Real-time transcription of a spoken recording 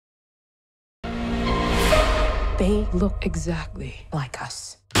They look exactly like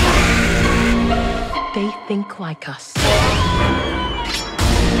us. They think like us. I'm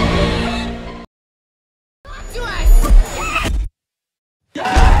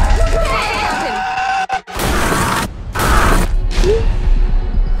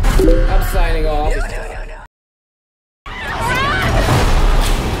signing off.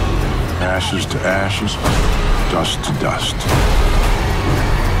 Ashes to ashes, dust to dust.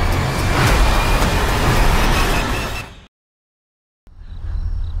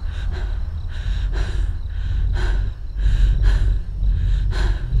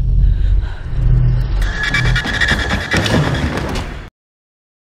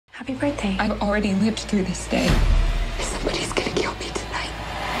 Happy birthday. I've already lived through this day. Somebody's gonna kill me tonight.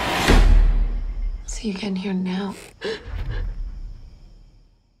 So you're getting here now?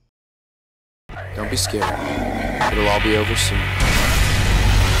 Don't be scared. It'll all be over soon.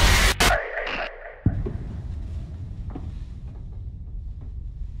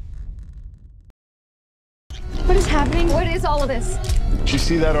 What is happening? What is all of this? Did you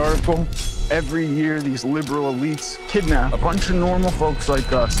see that article? Every year, these liberal elites kidnap a bunch of normal folks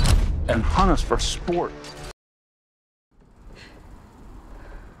like us and hunt us for sport.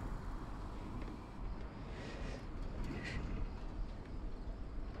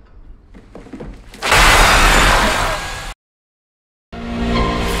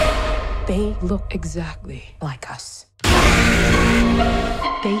 They look exactly like us.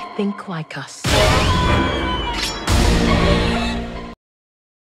 They think like us.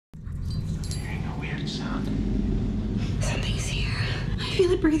 Hearing a weird sound. Something's here. I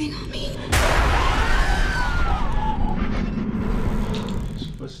feel it breathing on me.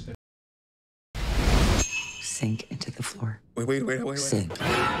 Sink into the floor. Wait. Sink.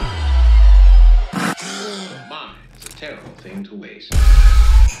 Mine is a terrible thing to waste.